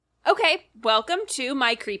Okay, welcome to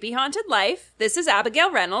My Creepy Haunted Life. This is Abigail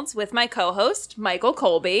Reynolds with my co-host, Michael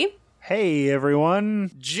Colby. Hey, everyone.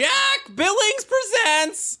 Jack Billings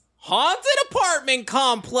presents Haunted Apartment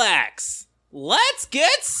Complex. Let's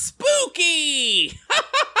get spooky!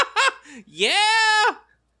 Yeah!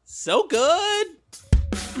 So good!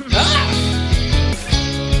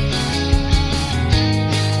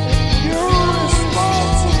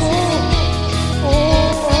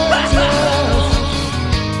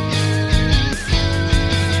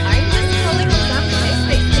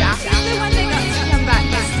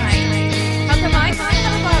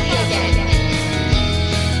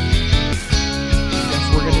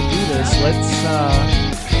 Let's call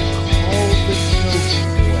the goat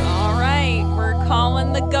boy. All right, we're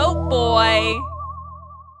calling the goat boy.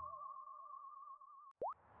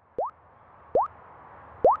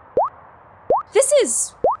 This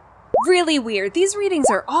is really weird. These readings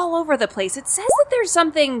are all over the place. It says that there's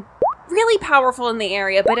something really powerful in the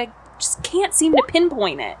area, but I just can't seem to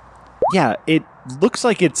pinpoint it. Yeah, it looks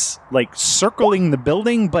like it's like circling the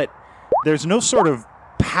building, but there's no sort of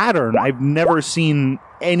pattern. I've never seen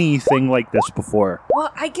anything like this before.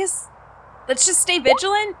 Well, I guess let's just stay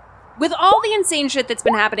vigilant. With all the insane shit that's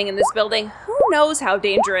been happening in this building, who knows how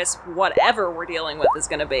dangerous whatever we're dealing with is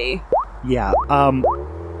gonna be. Yeah,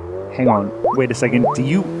 hang on. Wait a second. Do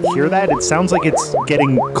you hear that? It sounds like it's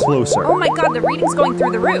getting closer. Oh my god, the reading's going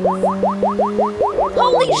through the roof.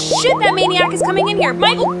 Holy shit, that maniac is coming in here.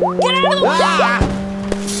 Michael, get out of the way!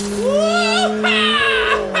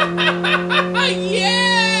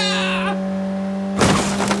 Yeah!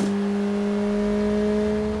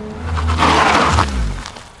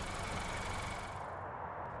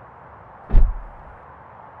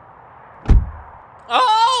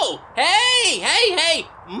 Oh! Hey!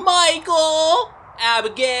 Michael!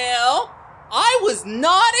 Abigail! I was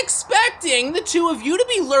not expecting the two of you to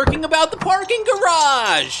be lurking about the parking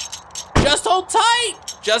garage! Just hold tight!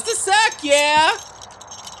 Just a sec, yeah?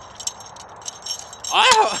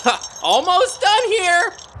 Almost done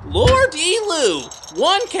here! Lord Elu,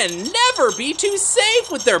 one can never be too safe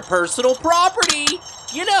with their personal property.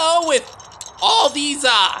 You know, with all these,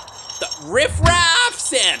 the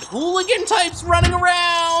riffraffs and hooligan types running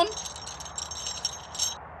around.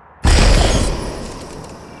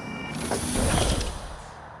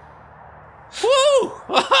 Whew!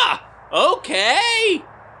 Okay.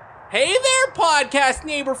 Hey there, podcast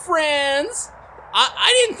neighbor friends.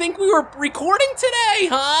 I didn't think we were recording today,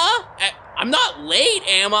 huh? I'm not late,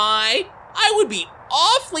 am I? I would be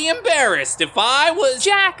awfully embarrassed if I was...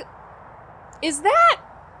 Jack, is that...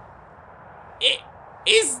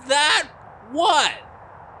 Is that what?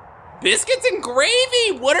 Biscuits and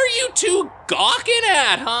gravy? What are you two gawking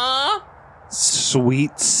at, huh?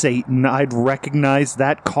 Sweet Satan, I'd recognize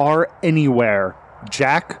that car anywhere.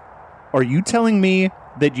 Jack, are you telling me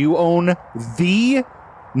that you own the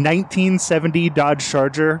 1970 Dodge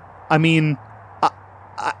Charger? I mean,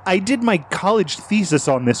 I did my college thesis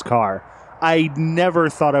on this car. I never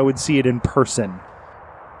thought I would see it in person.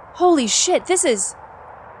 Holy shit, this is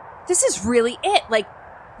really it. Like,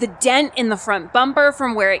 the dent in the front bumper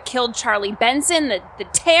from where it killed Charlie Benson, the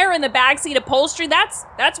tear in the backseat upholstery, that's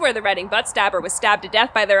where the Reading butt stabber was stabbed to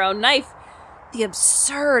death by their own knife. The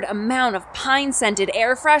absurd amount of pine-scented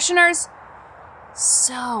air fresheners.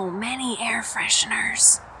 So many air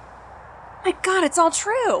fresheners. My god, it's all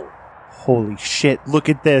true. Holy shit, look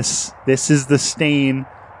at this. This is the stain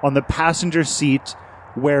on the passenger seat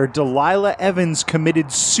where Delilah Evans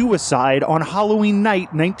committed suicide on Halloween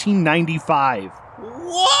night, 1995.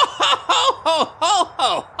 Whoa!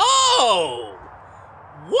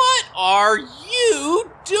 What are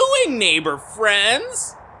you doing, neighbor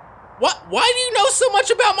friends? Why do you know so much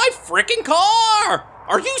about my frickin' car?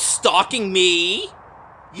 Are you stalking me?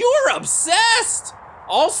 You're obsessed!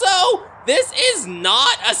 Also, this is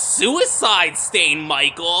not a suicide stain,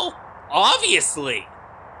 Michael. Obviously.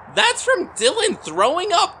 That's from Dylan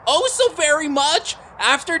throwing up oh so very much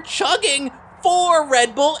after chugging 4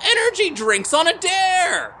 Red Bull energy drinks on a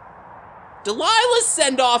dare. Delilah's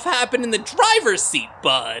send-off happened in the driver's seat,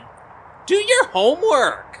 bud. Do your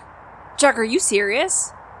homework. Jack, are you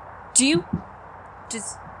serious?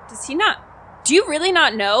 Does he not... Do you really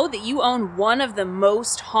not know that you own one of the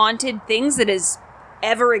most haunted things that has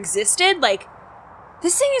ever existed? Like,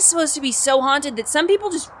 this thing is supposed to be so haunted that some people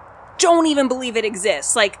just don't even believe it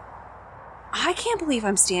exists. Like, I can't believe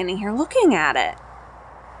I'm standing here looking at it.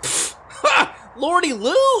 Ha! Lordy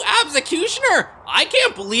Lou, Absecutioner, I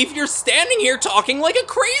can't believe you're standing here talking like a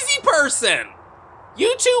crazy person.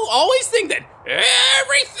 You two always think that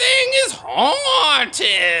everything is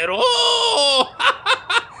haunted. Oh,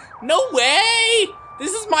 no way.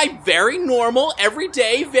 This is my very normal,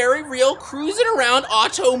 everyday, very real cruising around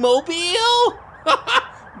automobile.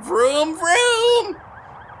 Vroom, vroom.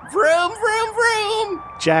 Vroom, vroom, vroom.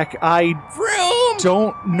 Jack, I Vroom.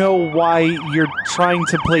 don't know why you're trying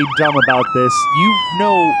to play dumb about this. You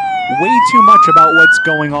know way too much about what's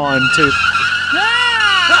going on to...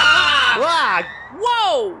 Ah!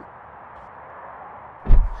 Whoa!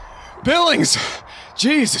 Billings!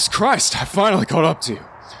 Jesus Christ, I finally caught up to you.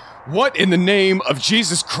 What in the name of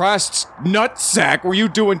Jesus Christ's nutsack were you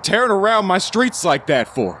doing tearing around my streets like that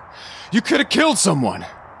for? You could have killed someone.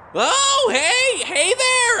 Oh, hey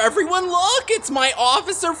there, everyone look, it's my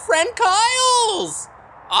officer friend Kyles.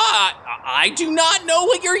 I do not know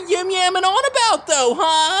what you're yim-yamming on about though,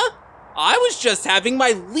 huh? I was just having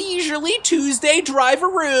my leisurely Tuesday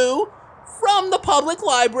drive-a-roo from the public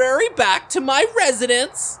library back to my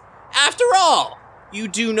residence. After all, you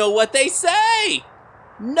do know what they say.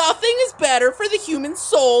 Nothing is better for the human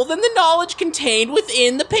soul than the knowledge contained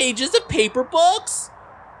within the pages of paper books.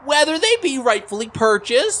 Whether they be rightfully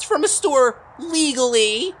purchased from a store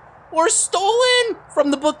legally or stolen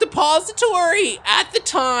from the book depository at the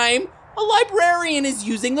time a librarian is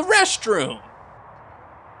using the restroom.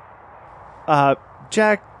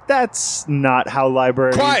 Jack, that's not how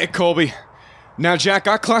libraries... Quiet, Colby. Now, Jack,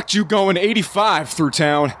 I clocked you going 85 through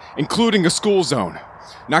town, including a school zone.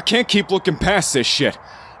 Now, I can't keep looking past this shit.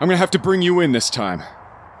 I'm gonna have to bring you in this time.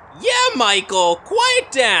 Yeah, Michael,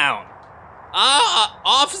 quiet down.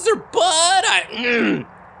 Officer Bud,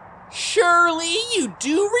 surely you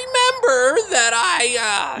do remember that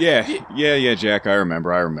I, Yeah, Jack, I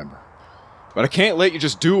remember. But I can't let you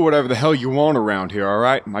just do whatever the hell you want around here,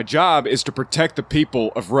 alright? My job is to protect the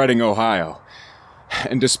people of Reading, Ohio.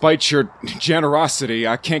 And despite your generosity,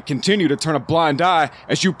 I can't continue to turn a blind eye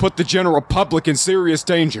as you put the general public in serious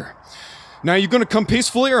danger. Now, you gonna come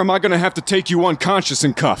peacefully, or am I gonna have to take you unconscious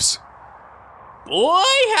in cuffs? Boy,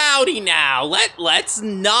 howdy now. Let's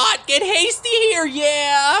not get hasty here,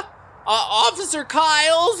 yeah? Officer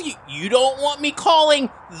Kyles, you don't want me calling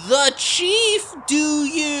the chief, do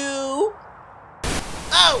you?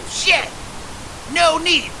 Oh, shit! No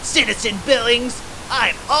need, Citizen Billings.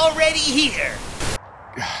 I'm already here.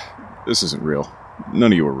 This isn't real.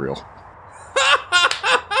 None of you are real.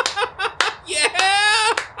 Yeah!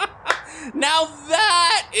 Now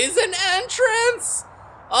that is an entrance!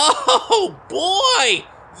 Oh, boy!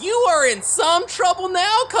 You are in some trouble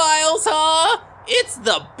now, Kyles, huh? It's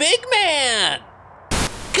the big man!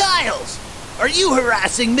 Kyles, are you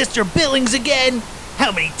harassing Mr. Billings again?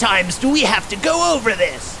 How many times do we have to go over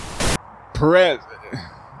this? Perez.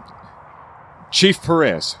 Chief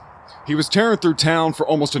Perez. He was tearing through town for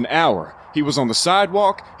almost an hour. He was on the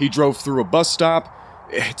sidewalk, he drove through a bus stop.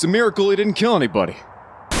 It's a miracle he didn't kill anybody.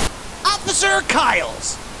 Officer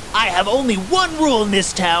Kyles, I have only one rule in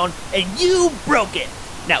this town, and you broke it.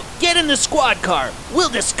 Now get in the squad car. We'll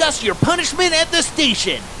discuss your punishment at the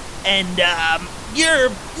station. And, you're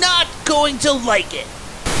not going to like it.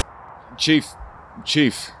 Chief.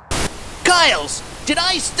 Kyles, did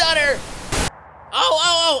I stutter?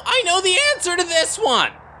 Oh, I know the answer to this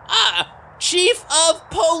one. Chief of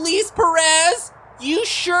Police Perez, you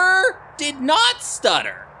sure did not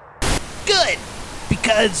stutter. Good,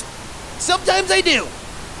 because sometimes I do,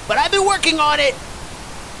 but I've been working on it.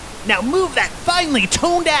 Now move that finely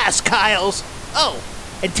toned ass, Kyles. Oh,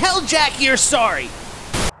 and tell Jack you're sorry.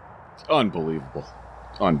 Unbelievable.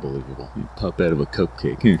 You puppet of a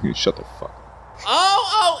cupcake. Shut the fuck up.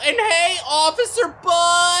 Oh, and hey, Officer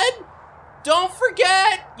Bud, don't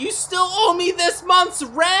forget, you still owe me this month's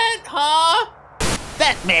rent, huh?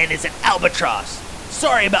 That man is an albatross.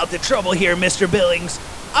 Sorry about the trouble here, Mr. Billings.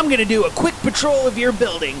 I'm gonna do a quick patrol of your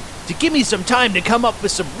building to give me some time to come up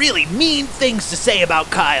with some really mean things to say about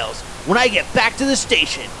Kyles when I get back to the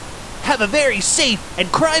station. Have a very safe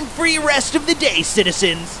and crime-free rest of the day,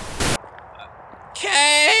 citizens.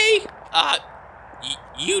 Okay,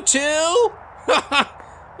 you too?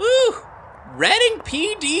 Woo, Reading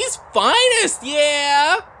PD's finest,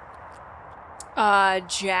 yeah?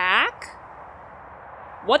 Jack?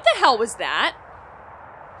 What the hell was that?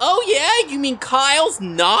 Oh yeah, you mean Kyle's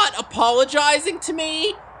not apologizing to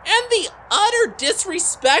me? And the utter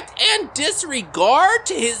disrespect and disregard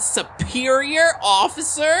to his superior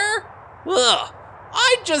officer? Ugh,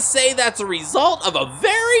 I'd just say that's a result of a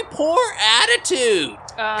very poor attitude.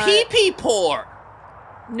 Pee-pee poor.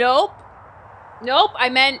 Nope, I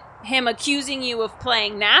meant him accusing you of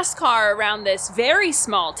playing NASCAR around this very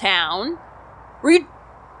small town.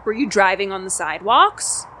 Were you driving on the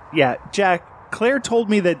sidewalks? Yeah, Jack, Claire told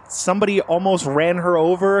me that somebody almost ran her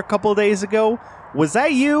over a couple days ago. Was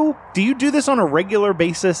that you? Do you do this on a regular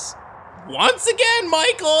basis? once again,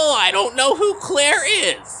 Michael, I don't know who Claire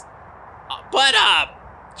is. But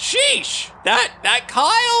sheesh, that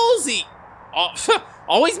Kyle's,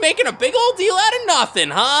 always making a big old deal out of nothing,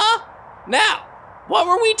 huh? Now, what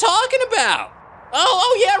were we talking about?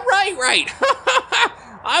 Oh yeah, right.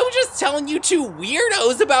 I was just telling you two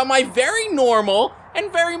weirdos about my very normal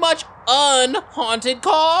and very much unhaunted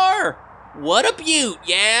car. What a beaut,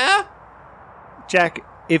 yeah? Jack,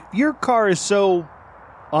 if your car is so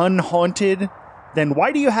unhaunted, then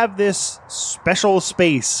why do you have this special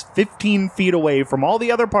space 15 feet away from all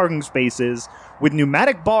the other parking spaces with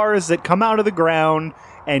pneumatic bars that come out of the ground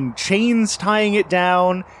and chains tying it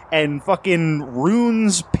down and fucking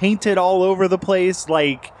runes painted all over the place?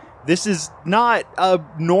 Like, this is not a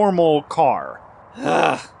normal car.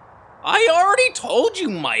 I already told you,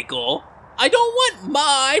 Michael. I don't want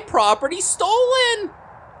my property stolen.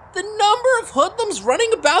 The number of hoodlums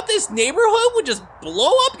running about this neighborhood would just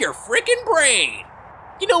blow up your frickin' brain.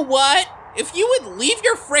 You know what? If you would leave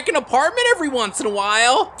your frickin' apartment every once in a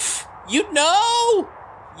while, you'd know.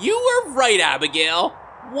 You were right, Abigail.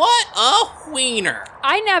 What a wiener.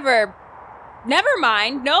 Never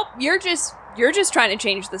mind. Nope, you're just trying to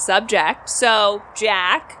change the subject. So,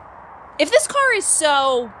 Jack, if this car is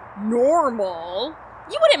so normal,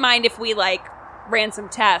 you wouldn't mind if we, ran some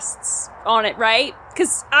tests on it, right?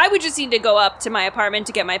 Because I would just need to go up to my apartment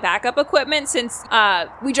to get my backup equipment since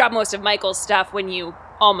we dropped most of Michael's stuff when you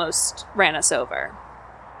almost ran us over.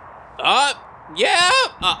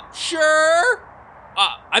 Sure.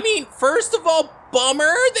 I mean, first of all,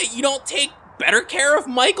 bummer that you don't take better care of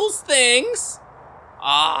Michael's things.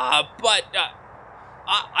 But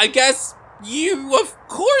I guess you, of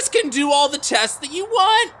course, can do all the tests that you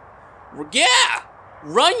want. Yeah,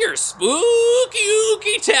 run your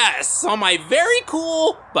spooky tests on my very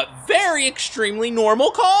cool but very extremely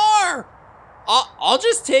normal car. I'll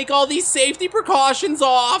just take all these safety precautions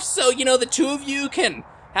off so, the two of you can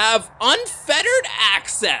have unfettered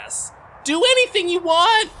access. Do anything you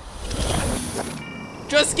want.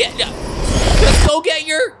 Just go get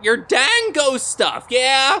your dang ghost stuff,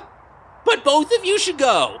 yeah? But both of you should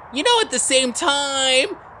go. At the same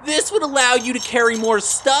time, this would allow you to carry more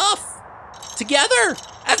stuff together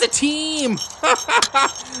as a team.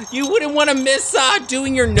 You wouldn't want to miss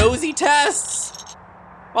doing your nosy tests.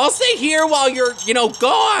 I'll stay here while you're,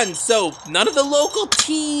 gone, so none of the local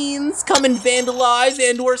teens come and vandalize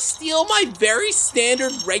and or steal my very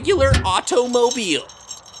standard regular automobile.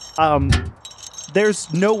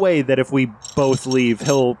 There's no way that if we both leave,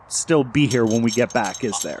 he'll still be here when we get back,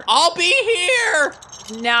 is there? I'll be here!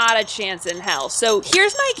 Not a chance in hell. So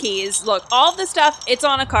here's my keys. Look, all the stuff, it's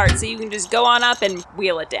on a cart, so you can just go on up and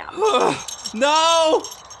wheel it down. No!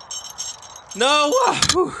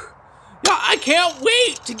 I can't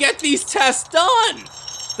wait to get these tests done.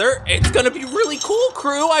 It's gonna be really cool,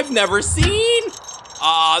 crew. I've never seen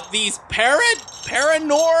these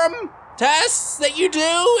paranorm tests that you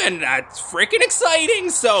do, and that's freaking exciting.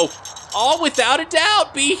 So I'll without a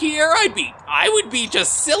doubt be here. I would be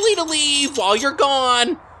just silly to leave while you're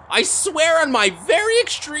gone. I swear on my very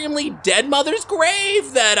extremely dead mother's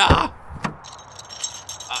grave that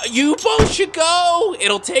you both should go.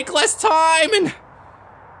 It'll take less time and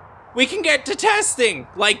we can get to testing,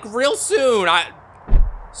 real soon.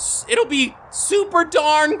 It'll be super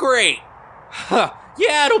darn great.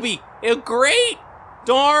 Yeah, it'll be great,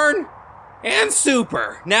 darn, and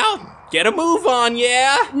super. Now, get a move on,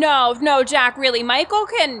 yeah? No, Jack, really. Michael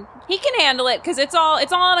can handle it, because it's all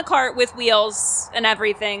on a cart with wheels and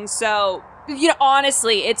everything, so,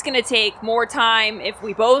 honestly, it's gonna take more time if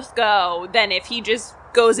we both go than if he just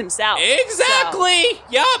goes himself. Exactly! So.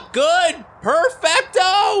 Yup, good,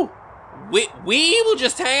 perfecto! We will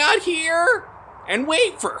just hang out here and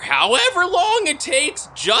wait for however long it takes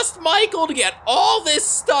just Michael to get all this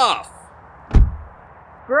stuff.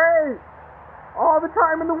 Great! All the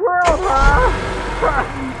time in the world, huh?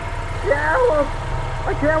 Yeah, well,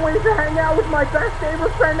 I can't wait to hang out with my best neighbor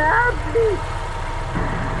friend, Abby.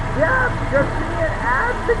 Yeah, just me and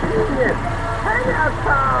Ab the Genius. Hangout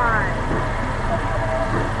time!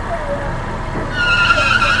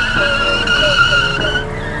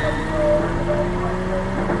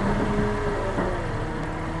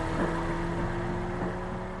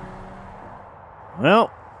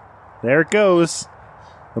 Well, there it goes.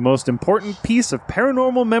 The most important piece of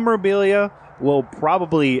paranormal memorabilia we'll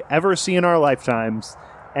probably ever see in our lifetimes.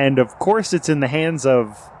 And of course, it's in the hands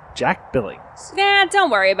of Jack Billings. Nah,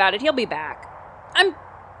 don't worry about it. He'll be back. I'm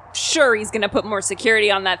sure he's going to put more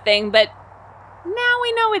security on that thing, but now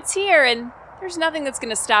we know it's here, and there's nothing that's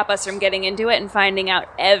going to stop us from getting into it and finding out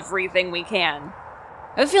everything we can.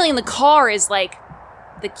 I have a feeling the car is,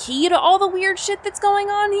 the key to all the weird shit that's going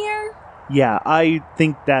on here? Yeah, I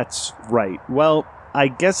think that's right. Well, I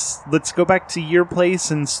guess let's go back to your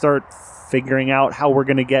place and start figuring out how we're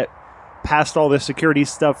going to get past all the security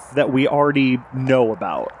stuff that we already know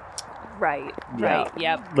about. Right, Yeah. right,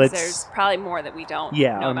 yep. 'Cause Let's- there's probably more that we don't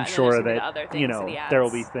Yeah, know I'm about. And then sure there's gonna be that, other you things know, that he adds there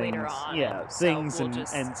will be later things- on, yeah, so things we'll and-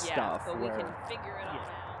 just, and stuff but we where- can figure it all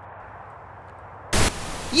out.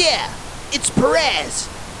 Yeah, it's Perez.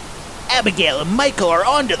 Abigail and Michael are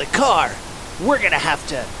onto the car. We're gonna have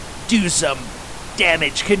to do some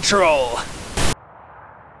damage control.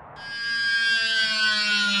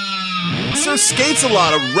 Sir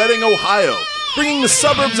Skates-A-Lot of Reading, Ohio, bringing the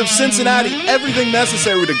suburbs of Cincinnati everything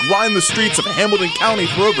necessary to grind the streets of Hamilton County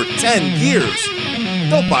for over 10 years.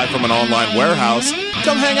 Don't buy from an online warehouse.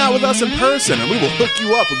 Come hang out with us in person and we will hook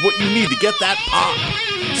you up with what you need to get that pop.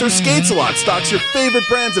 Sir Skates-A-Lot stocks your favorite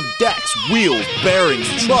brands of decks, wheels, bearings,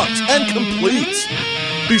 trucks, and completes.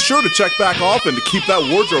 Be sure to check back often to keep that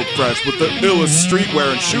wardrobe fresh with the illest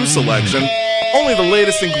streetwear and shoe selection. Only the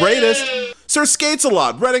latest and greatest. Sir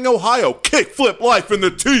Skates-A-Lot, Reading, Ohio, kickflip life in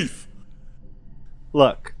the teeth.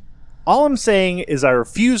 Look, all I'm saying is I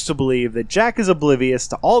refuse to believe that Jack is oblivious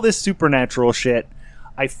to all this supernatural shit.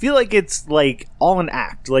 I feel like it's, like, all an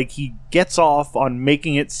act. Like, he gets off on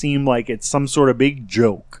making it seem like it's some sort of big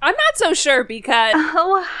joke. I'm not so sure because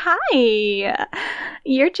Oh, hi.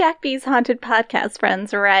 You're Jack B's Haunted Podcast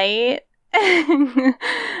friends, right?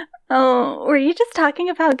 Oh, were you just talking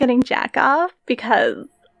about getting Jack off? Because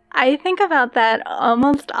I think about that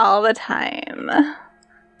almost all the time.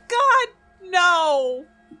 God, no.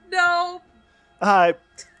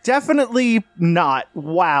 Definitely not.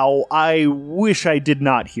 Wow, I wish I did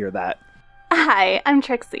not hear that. Hi, I'm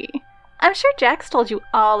Trixie. I'm sure Jack's told you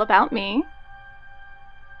all about me.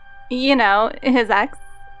 You know, his ex,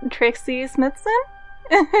 Trixie Smithson?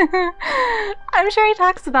 I'm sure he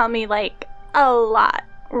talks about me, like, a lot,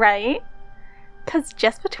 right? 'Cause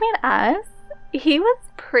just between us, he was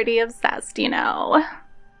pretty obsessed, you know.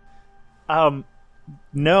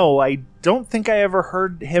 No, I don't think I ever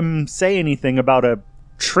heard him say anything about a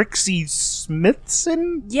Trixie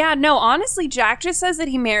Smithson? Yeah, no, honestly, Jack just says that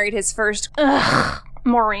he married his first... Ugh,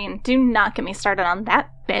 Maureen, do not get me started on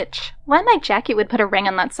that bitch. Why my Jackie would put a ring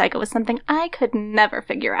on that psycho was something I could never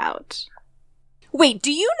figure out. Wait,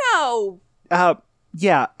 do you know...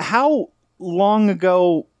 Yeah, how long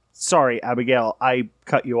ago... Sorry, Abigail, I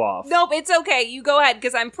cut you off. Nope, it's okay. You go ahead,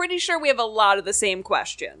 because I'm pretty sure we have a lot of the same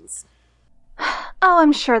questions. Oh,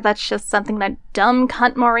 I'm sure that's just something that dumb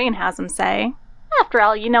cunt Maureen has him say. After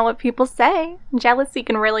all, you know what people say. Jealousy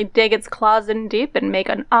can really dig its claws in deep and make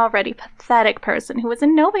an already pathetic person who is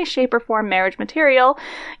in no way, shape, or form marriage material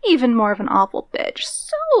even more of an awful bitch.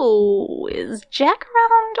 So, is Jack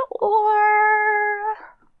around, or...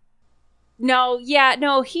 No,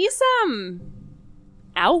 he's,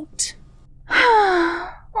 out.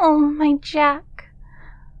 Oh, my Jack.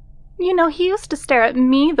 You know, he used to stare at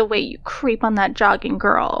me the way you creep on that jogging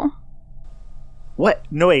girl. What?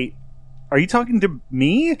 No, wait. Are you talking to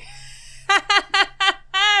me?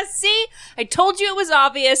 See? I told you it was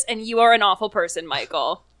obvious, and you are an awful person,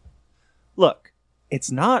 Michael. Look, it's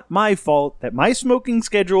not my fault that my smoking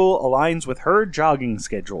schedule aligns with her jogging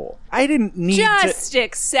schedule. I didn't need Just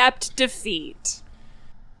accept defeat.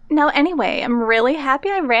 Now, anyway, I'm really happy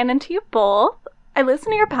I ran into you both. I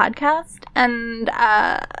listen to your podcast, and,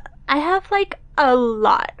 I have, like, a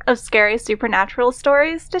lot of scary supernatural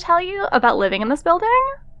stories to tell you about living in this building.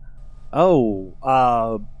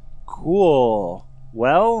 Oh, cool.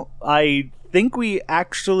 Well, I think we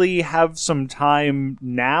actually have some time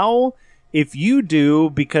now, if you do,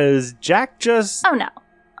 because Jack just... Oh, no.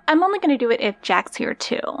 I'm only going to do it if Jack's here,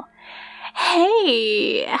 too.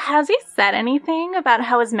 Hey, has he said anything about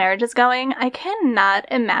how his marriage is going? I cannot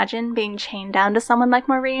imagine being chained down to someone like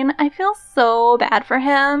Maureen. I feel so bad for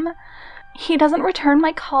him. He doesn't return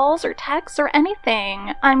my calls or texts or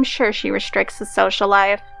anything. I'm sure she restricts his social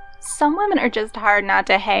life. Some women are just hard not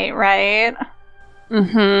to hate, right?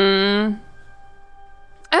 Mm-hmm.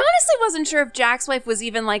 I honestly wasn't sure if Jack's wife was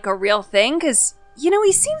even, like, a real thing, because, you know,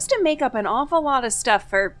 he seems to make up an awful lot of stuff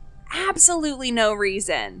for absolutely no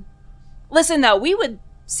reason. Listen, though, we would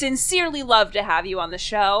sincerely love to have you on the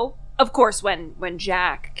show. Of course, when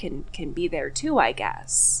Jack can be there, too, I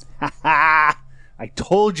guess. Ha ha! I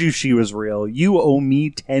told you she was real. You owe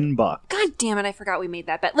me $10. God damn it, I forgot we made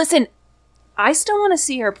that bet. Listen, I still want to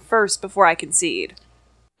see her first before I concede.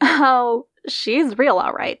 Oh, she's real,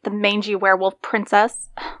 all right. The mangy werewolf princess.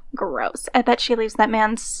 Gross. I bet she leaves that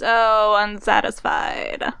man so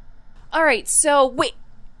unsatisfied. All right, so wait.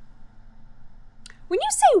 When you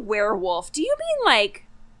say werewolf, do you mean like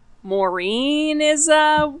Maureen is,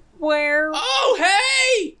 where? Oh,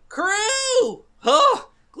 hey! Crew! Huh?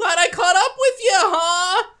 Glad I caught up with you,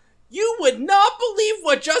 huh? You would not believe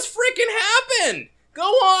what just freaking happened! Go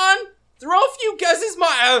on! Throw a few guesses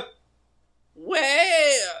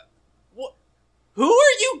wait... Who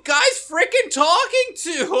are you guys freaking talking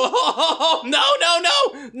to? Oh,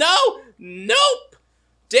 nope!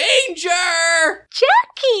 Danger!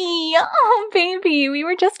 Jackie! Oh, baby, we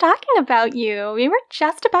were just talking about you. We were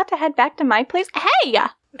just about to head back to my place. Hey!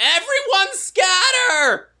 Everyone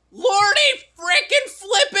scatter! Lordy frickin'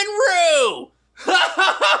 flippin' Roo!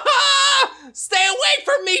 Stay away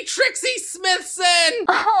from me, Trixie Smithson!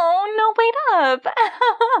 Oh, no, wait up.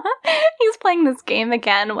 He's playing this game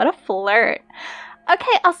again. What a flirt.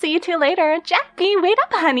 Okay, I'll see you two later. Jackie, wait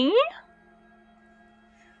up, honey.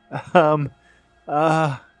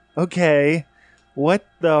 Okay. What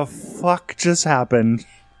the fuck just happened?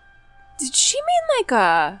 Did she mean like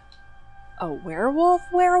a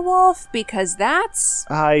werewolf? Because that's...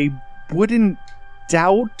 I wouldn't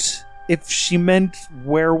doubt if she meant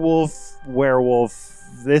werewolf.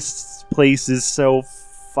 This place is so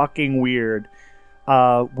fucking weird.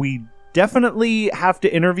 We definitely have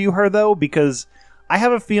to interview her, though, because I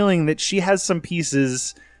have a feeling that she has some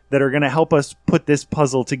pieces that are going to help us put this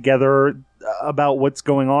puzzle together about what's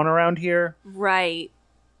going on around here. Right.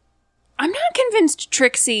 I'm not convinced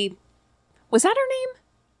Trixie... Was that her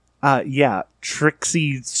name? Yeah,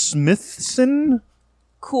 Trixie Smithson?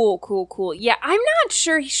 Cool. Yeah, I'm not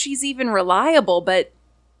sure she's even reliable, but at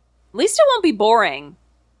least it won't be boring.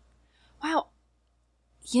 Wow.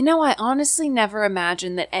 You know, I honestly never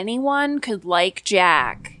imagined that anyone could like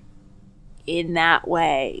Jack in that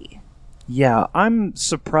way. Yeah, I'm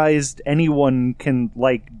surprised anyone can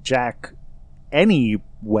like Jack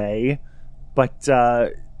anyway, but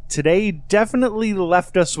today definitely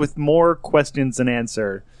left us with more questions than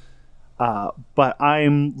answer. But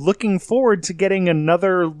I'm looking forward to getting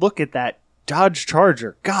another look at that Dodge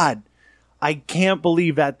Charger. God, I can't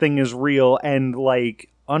believe that thing is real and, like,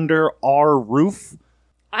 under our roof.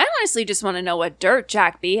 I honestly just want to know what dirt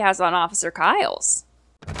Jack B has on Officer Kyle's.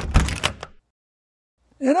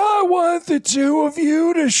 And I want the two of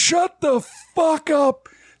you to shut the fuck up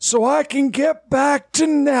so I can get back to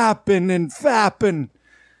napping and fapping.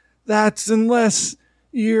 That's unless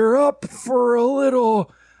you're up for a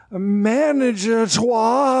little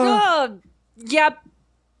managetoire. Oh, yep.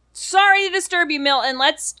 Sorry to disturb you, Milton.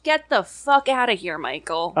 Let's get the fuck out of here,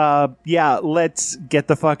 Michael. Yeah, let's get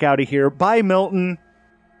the fuck out of here. Bye, Milton.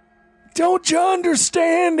 Don't you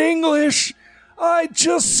understand English? I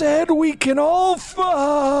just said we can all fuck.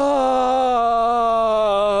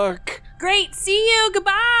 Great, see you,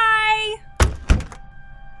 goodbye.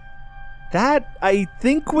 That, I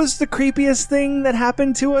think, was the creepiest thing that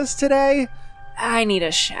happened to us today. I need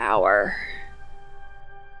a shower.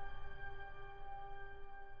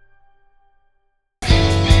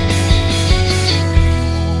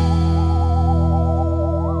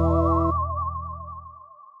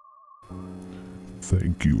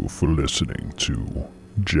 Thank you for listening to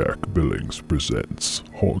Jack Billings Presents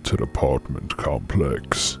Haunted Apartment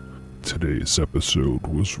Complex. Today's episode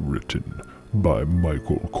was written by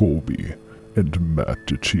Michael Colby and Matt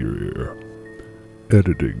Deterier.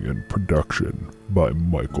 Editing and production by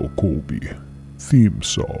Michael Colby. Theme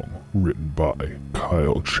song written by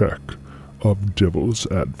Kyle Check of Devil's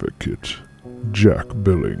Advocate. Jack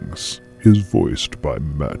Billings is voiced by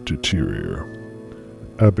Matt Deterier.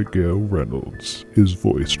 Abigail Reynolds is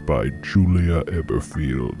voiced by Julia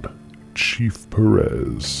Eberfield. Chief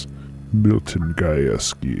Perez, Milton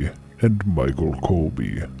Gajewski, and Michael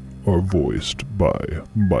Colby are voiced by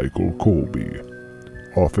Michael Colby.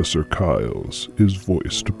 Officer Kyles is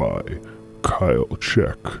voiced by Kyle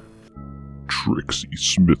Check. Trixie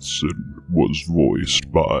Smithson was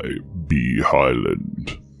voiced by B.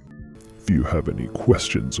 Highland. If you have any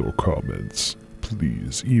questions or comments,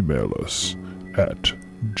 please email us at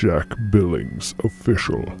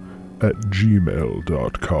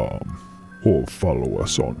jackbillingsofficial@gmail.com or follow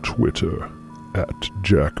us on Twitter at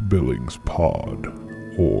jackbillingspod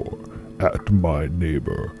or at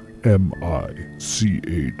myneighbor MICH1.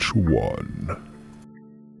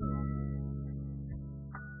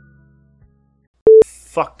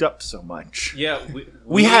 Fucked up so much. Yeah,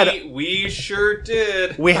 we sure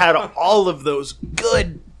did. We had all of those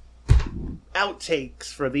good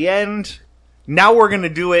outtakes for the end. Now we're gonna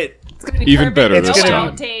do it even better It's this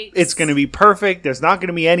gonna time. It's gonna be perfect. There's not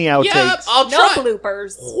gonna be any outtakes. Yep, I'll No try.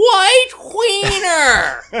 bloopers. White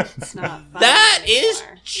Wiener. It's not fun That is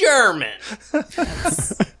anymore. German.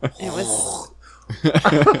 It was...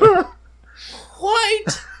 quite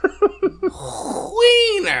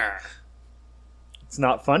wiener. It's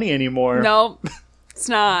not funny anymore. Nope, it's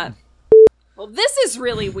not. Well, this is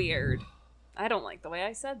really weird. I don't like the way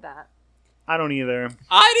I said that. I don't either.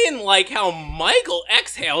 I didn't like how Michael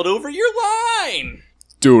exhaled over your line.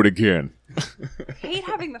 Do it again. I hate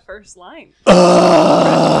having the first line.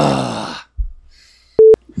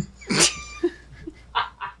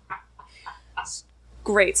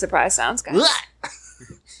 Great surprise sounds, guys.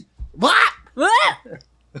 What? Ah!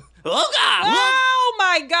 Oh, God. Oh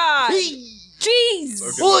my god! Jeez!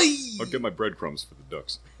 I'll get my breadcrumbs for the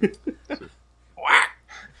ducks.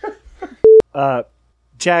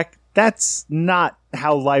 Jack, that's not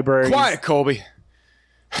how libraries... Quiet, Colby.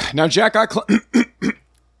 Now, Jack,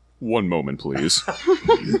 One moment, please.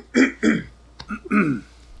 You want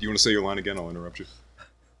to say your line again? I'll interrupt you.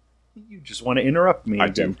 You just want to interrupt me I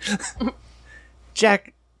again. do.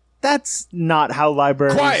 Jack, that's not how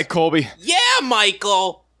libraries... Quiet, Colby. Yeah,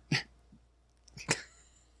 Michael.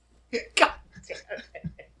 God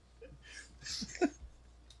damn it.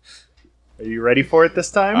 Are you ready for it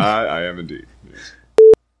this time? I am indeed.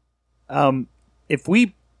 If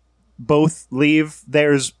we both leave,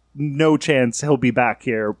 there's no chance he'll be back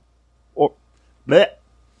here. Or... Bleh.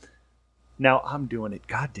 Now I'm doing it.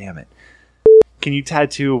 God damn it. Can you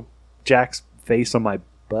tattoo Jack's face on my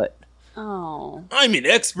butt? Oh. I'm an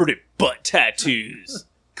expert at butt tattoos.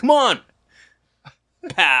 Come on,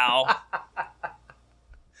 pal.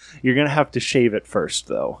 You're going to have to shave it first,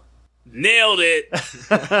 though. Nailed it.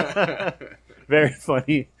 Very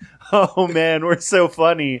funny. Oh, man, we're so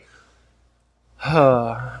funny.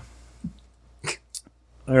 All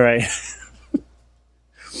right.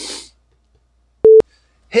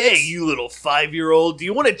 Hey, you little 5-year-old, do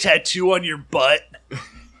you want a tattoo on your butt?